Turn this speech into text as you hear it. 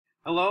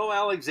Hello,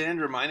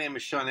 Alexander. My name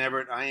is Sean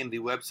Everett. I am the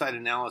website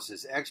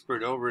analysis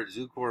expert over at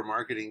Zucor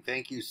Marketing.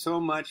 Thank you so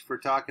much for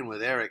talking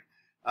with Eric.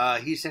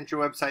 He sent your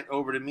website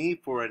over to me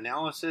for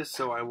analysis,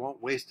 so I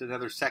won't waste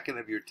another second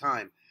of your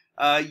time.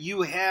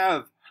 You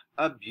have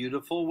a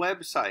beautiful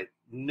website,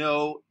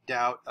 no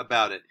doubt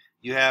about it.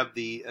 You have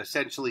the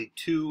essentially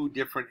two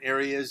different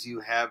areas.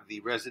 You have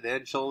the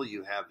residential,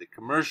 you have the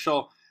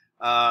commercial.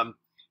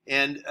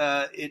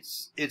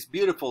 It's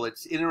beautiful.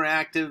 It's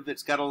interactive.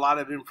 It's got a lot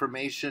of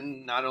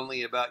information, not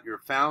only about your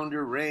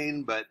founder,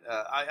 Rain, but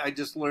I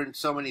just learned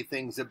so many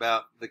things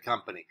about the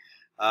company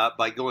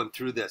by going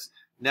through this.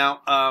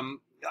 Now,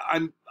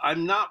 I'm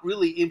not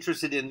really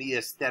interested in the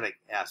aesthetic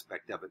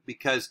aspect of it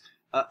because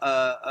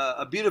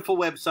a beautiful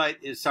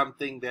website is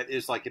something that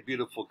is like a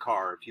beautiful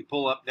car. If you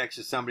pull up next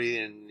to somebody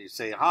and you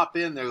say hop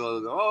in,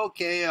 they'll go, oh,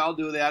 okay, I'll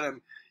do that.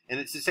 And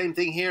it's the same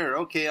thing here.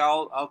 Okay,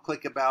 I'll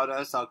click about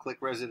us. I'll click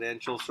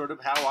residential, sort of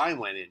how I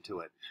went into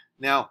it.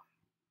 Now,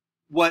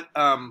 what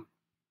I'm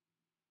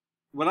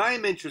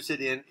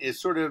interested in is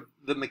sort of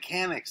the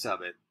mechanics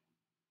of it,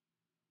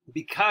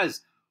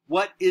 because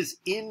what is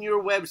in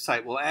your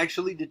website will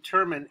actually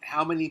determine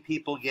how many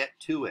people get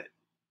to it.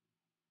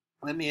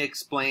 Let me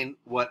explain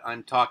what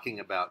I'm talking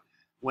about.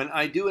 When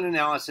I do an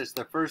analysis,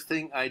 the first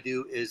thing I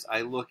do is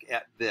I look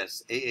at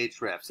this,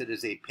 Ahrefs. It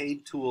is a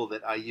paid tool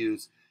that I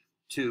use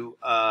to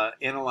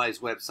analyze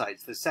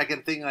websites. The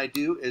second thing I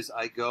do is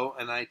I go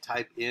and I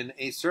type in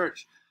a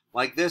search,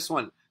 like this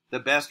one, the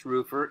best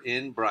roofer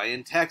in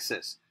Bryan,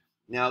 Texas.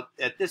 Now,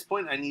 at this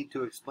point, I need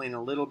to explain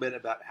a little bit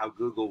about how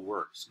Google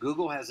works.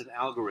 Google has an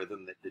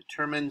algorithm that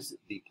determines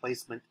the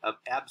placement of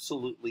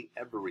absolutely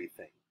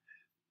everything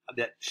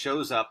that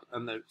shows up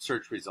in the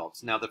search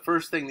results. Now, the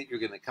first thing that you're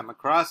going to come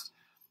across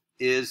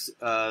is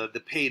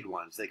the paid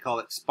ones. They call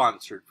it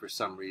sponsored for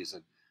some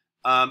reason.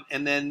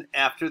 And then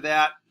after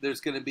that,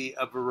 there's going to be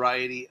a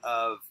variety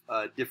of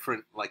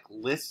different like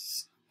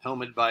lists,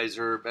 Home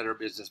Advisor, Better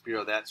Business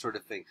Bureau, that sort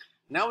of thing.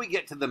 Now we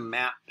get to the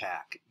map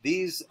pack.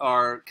 These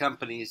are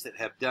companies that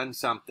have done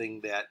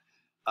something that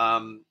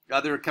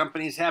other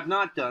companies have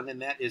not done,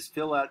 and that is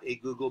fill out a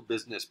Google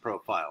business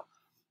profile.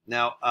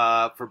 Now,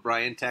 for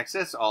Bryan,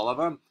 Texas, all of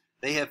them,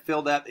 they have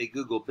filled out a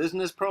Google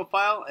business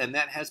profile, and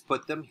that has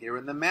put them here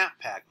in the map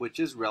pack, which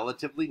is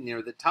relatively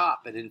near the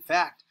top. And in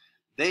fact,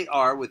 they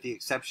are, with the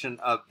exception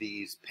of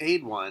these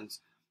paid ones,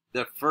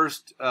 the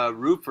first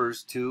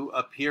roofers to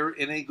appear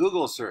in a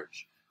Google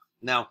search.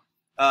 Now,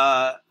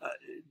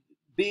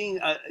 filling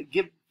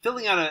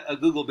out a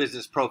Google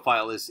business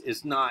profile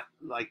is not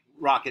like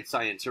rocket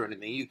science or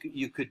anything.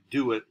 You could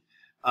do it,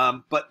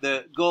 but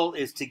the goal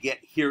is to get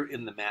here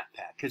in the map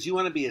pack because you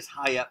want to be as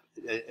high up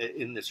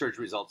in the search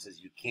results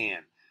as you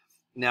can.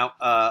 Now,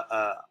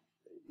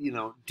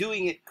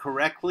 doing it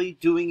correctly,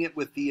 doing it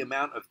with the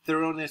amount of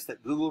thoroughness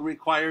that Google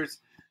requires,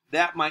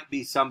 that might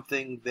be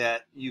something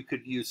that you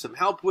could use some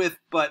help with.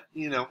 But,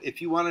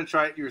 if you want to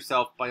try it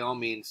yourself, by all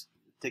means,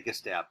 take a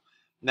stab.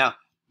 Now,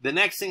 the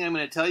next thing I'm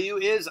going to tell you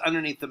is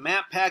underneath the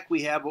map pack,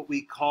 we have what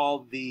we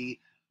call the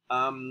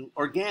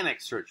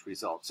organic search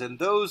results. And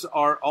those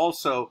are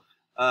also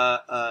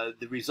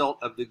the result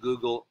of the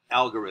Google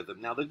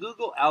algorithm. Now, the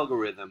Google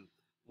algorithm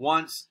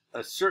wants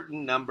a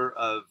certain number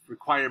of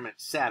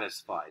requirements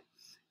satisfied.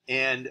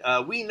 And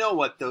we know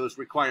what those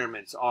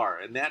requirements are,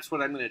 and that's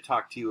what I'm going to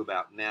talk to you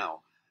about now.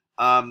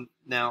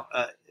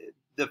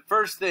 The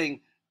first thing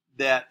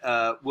that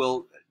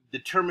will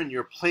determine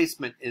your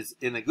placement is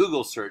in a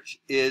Google search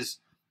is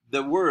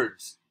the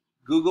words.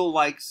 Google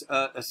likes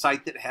a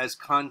site that has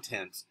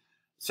contents.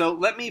 So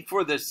let me,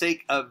 for the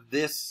sake of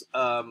this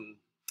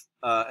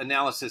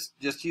analysis,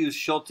 just use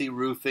Schulte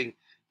Roofing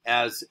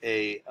as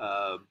a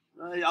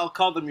I'll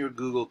call them your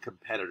Google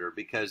competitor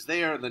because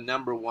they are the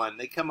number one.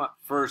 They come up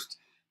first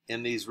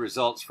in these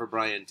results for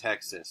Bryan,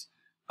 Texas.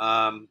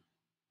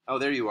 Oh,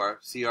 there you are,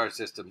 CR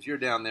Systems. You're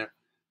down there.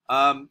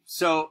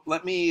 So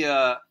let me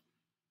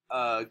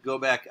go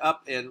back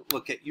up and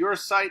look at your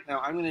site. Now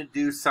I'm going to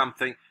do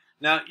something.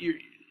 Now,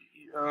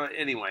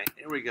 anyway,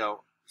 here we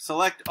go.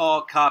 Select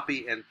all,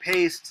 copy, and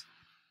paste.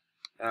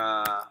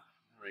 There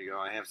we go.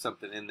 I have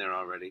something in there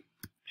already.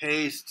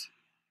 Paste.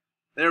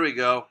 There we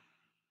go.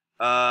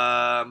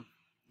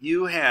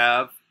 You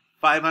have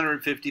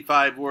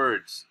 555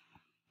 words.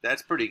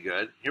 That's pretty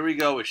good. Here we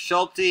go with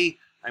Schulte.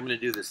 I'm going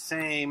to do the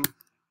same.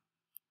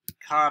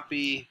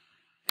 Copy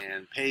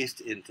and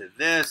paste into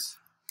this.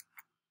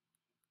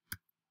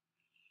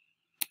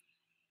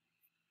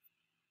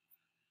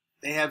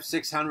 They have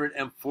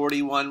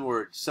 641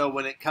 words. So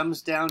when it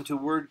comes down to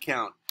word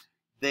count,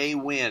 they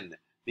win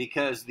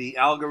because the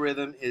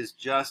algorithm is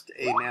just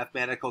a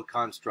mathematical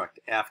construct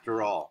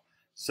after all.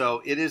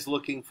 So it is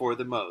looking for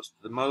the most.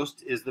 The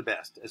most is the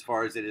best as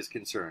far as it is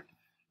concerned.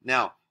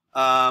 Now,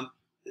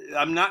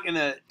 I'm not going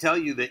to tell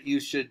you that you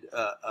should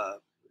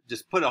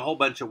just put a whole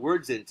bunch of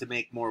words in to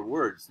make more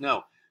words.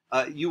 No,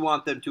 you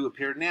want them to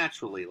appear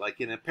naturally,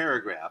 like in a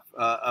paragraph.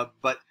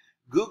 But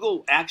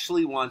Google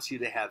actually wants you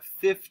to have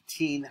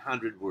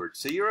 1,500 words.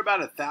 So you're about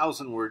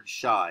 1,000 words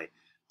shy.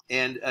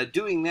 And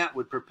doing that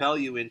would propel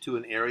you into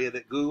an area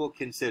that Google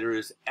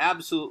considers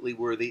absolutely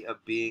worthy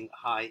of being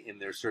high in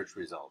their search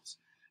results.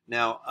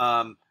 Now,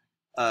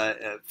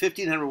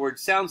 1,500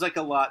 words sounds like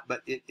a lot,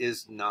 but it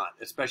is not,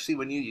 especially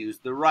when you use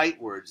the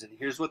right words. And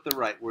here's what the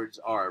right words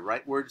are.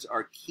 Right words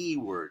are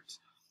keywords.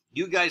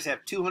 You guys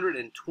have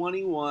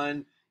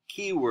 221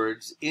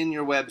 keywords in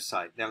your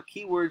website. Now,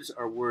 keywords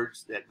are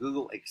words that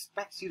Google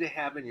expects you to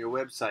have in your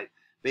website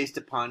based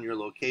upon your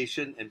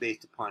location and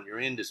based upon your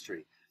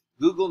industry.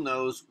 Google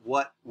knows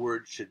what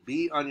words should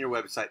be on your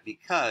website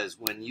because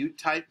when you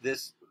type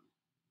this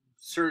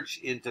search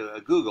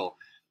into Google,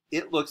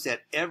 it looks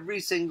at every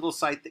single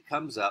site that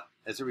comes up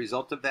as a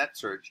result of that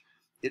search.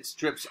 It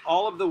strips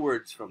all of the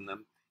words from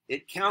them.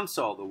 It counts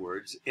all the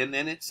words, and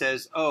then it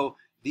says, oh,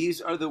 these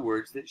are the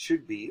words that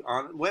should be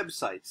on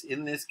websites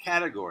in this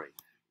category.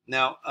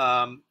 Now,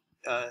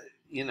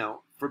 you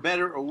know, for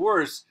better or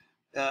worse,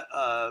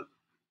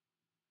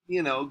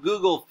 you know,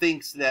 Google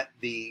thinks that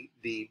the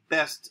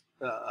best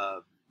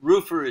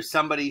roofer is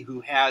somebody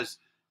who has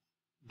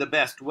the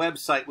best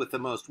website with the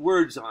most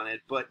words on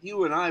it, but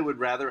you and I would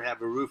rather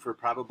have a roofer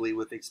probably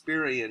with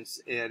experience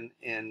and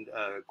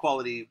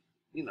quality,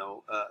 you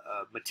know,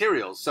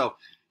 materials. So,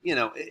 you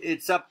know,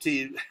 it's up to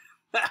you.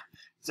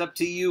 It's up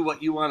to you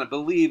what you want to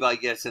believe, I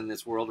guess, in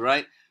this world,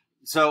 right?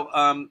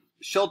 So,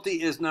 Schulte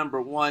is number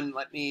one.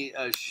 Let me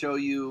show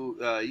you.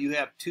 You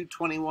have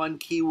 221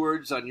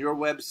 keywords on your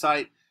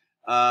website.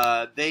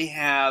 They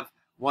have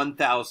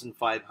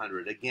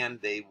 1,500. Again,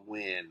 they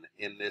win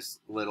in this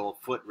little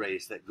foot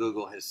race that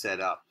Google has set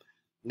up.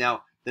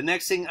 Now, the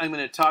next thing I'm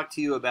going to talk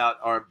to you about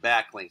are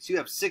backlinks. You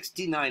have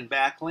 69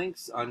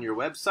 backlinks on your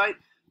website,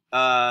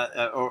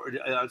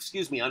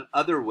 excuse me, on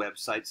other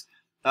websites.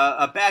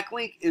 A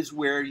backlink is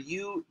where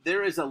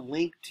there is a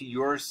link to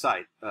your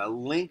site, a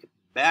link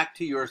back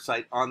to your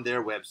site on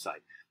their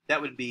website.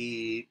 That would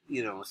be,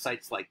 you know,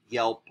 sites like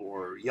Yelp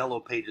or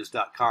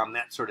yellowpages.com,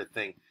 that sort of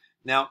thing.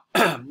 Now,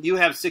 you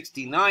have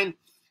 69,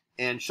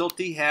 and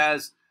Schulte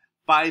has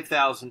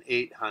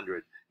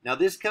 5,800. Now,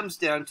 this comes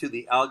down to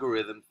the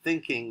algorithm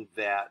thinking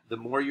that the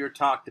more you're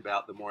talked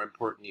about, the more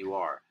important you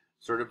are.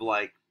 Sort of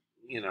like,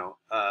 you know,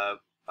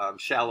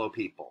 shallow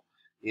people.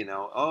 You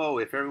know, oh,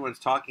 if everyone's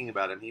talking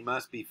about him, he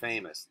must be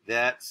famous.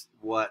 That's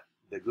what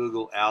the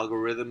Google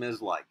algorithm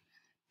is like.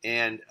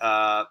 And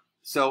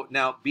so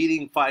now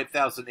beating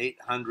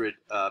 5,800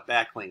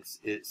 backlinks,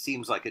 it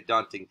seems like a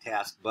daunting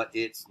task, but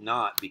it's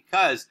not,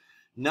 because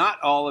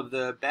not all of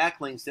the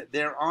backlinks that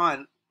they're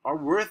on are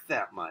worth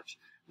that much.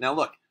 Now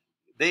look,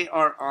 they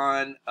are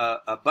on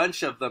a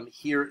bunch of them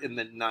here in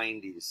the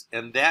 90s,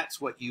 and that's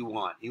what you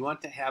want. You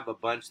want to have a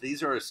bunch.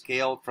 These are a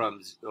scale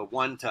from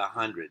 1 to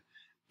 100,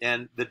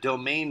 and the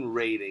domain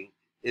rating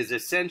is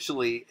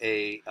essentially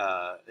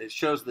it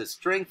shows the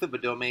strength of a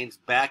domain's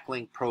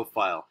backlink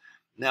profile.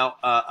 Now,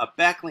 a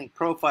backlink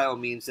profile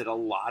means that a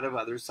lot of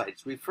other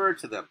sites refer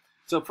to them.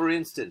 So, for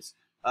instance,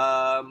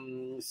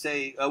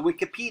 say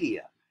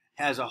Wikipedia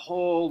has a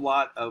whole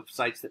lot of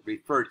sites that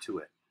refer to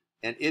it,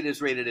 and it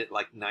is rated at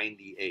like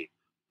 98.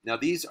 Now,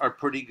 these are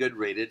pretty good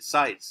rated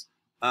sites,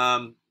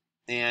 and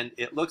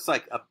it looks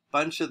like a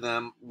bunch of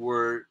them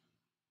were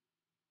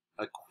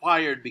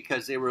acquired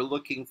because they were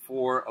looking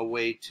for a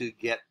way to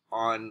get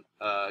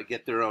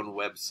their own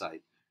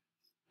website.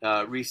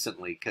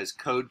 Recently, because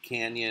Code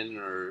Canyon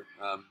or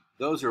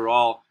those are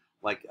all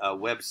like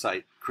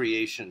website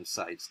creation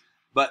sites.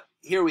 But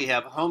here we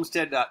have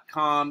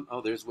homestead.com.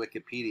 Oh, there's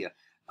Wikipedia.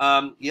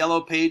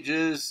 Yellow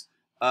Pages,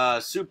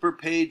 Super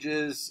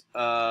Pages.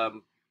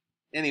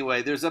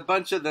 Anyway, there's a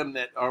bunch of them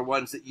that are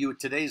ones that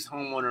today's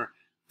homeowner,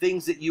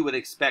 things that you would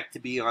expect to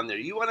be on there.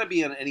 You want to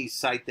be on any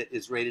site that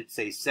is rated,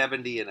 say,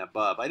 70 and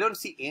above. I don't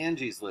see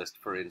Angie's List,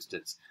 for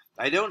instance.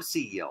 I don't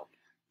see Yelp.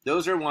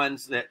 Those are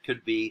ones that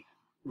could be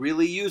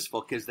really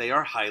useful because they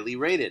are highly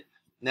rated.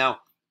 Now,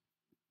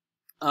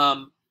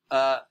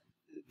 the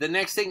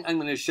next thing I'm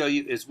going to show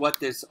you is what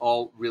this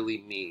all really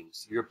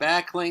means. Your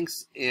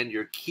backlinks and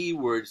your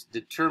keywords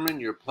determine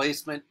your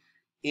placement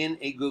in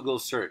a Google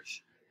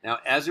search. Now,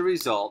 as a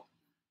result,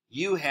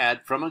 you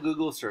had, from a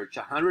Google search,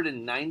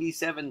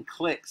 197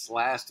 clicks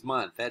last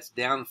month. That's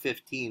down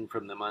 15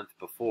 from the month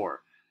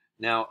before.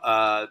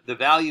 Now, the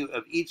value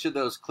of each of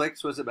those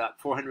clicks was about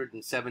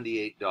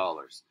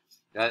 $478.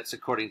 That's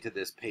according to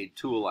this paid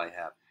tool I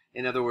have.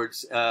 In other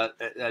words,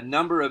 a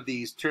number of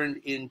these turned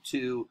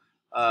into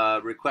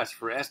requests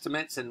for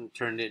estimates and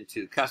turned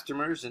into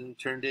customers and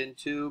turned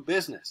into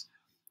business.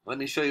 Let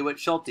me show you what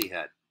Schulte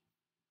had.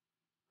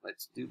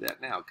 Let's do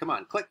that now. Come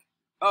on, click.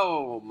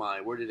 Oh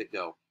my, where did it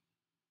go?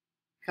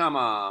 Come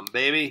on,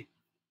 baby.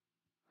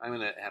 I'm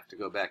going to have to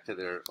go back to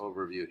their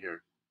overview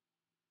here.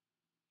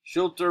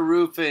 Schulte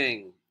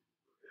Roofing.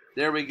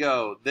 There we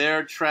go.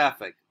 Their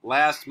traffic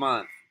last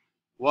month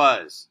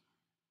was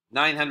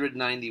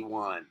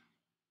 991.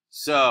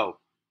 So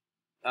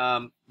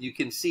you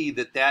can see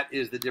that that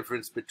is the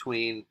difference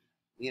between,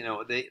 you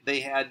know, they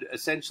had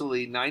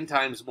essentially 9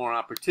 times more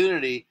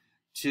opportunity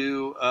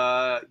to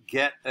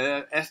get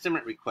an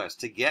estimate request,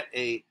 to get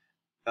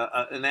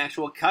an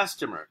actual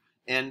customer.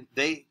 and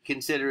they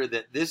consider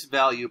that this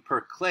value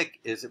per click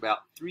is about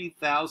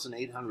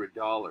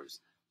 $3,800.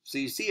 So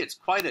you see, it's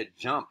quite a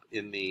jump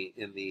in the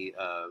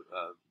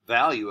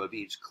value of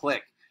each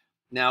click.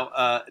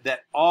 Now,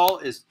 that all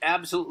is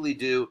absolutely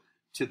due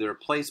to their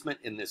placement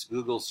in this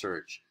Google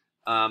search.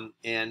 I'm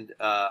going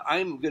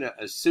to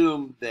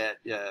assume that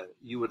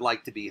you would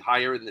like to be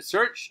higher in the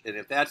search, and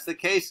if that's the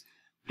case,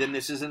 then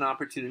this is an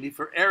opportunity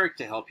for Eric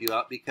to help you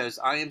out, because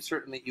I am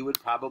certain that you would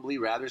probably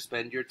rather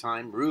spend your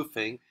time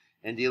roofing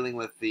and dealing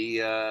with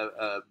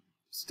the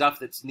stuff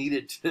that's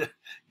needed to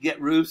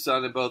get roofs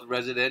on in both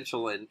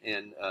residential and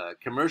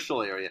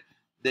commercial area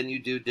than you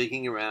do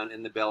digging around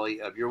in the belly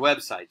of your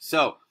website.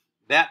 So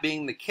that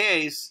being the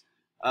case,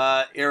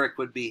 Eric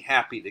would be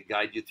happy to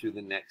guide you through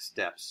the next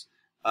steps.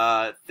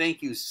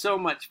 Thank you so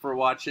much for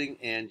watching,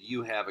 and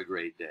you have a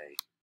great day.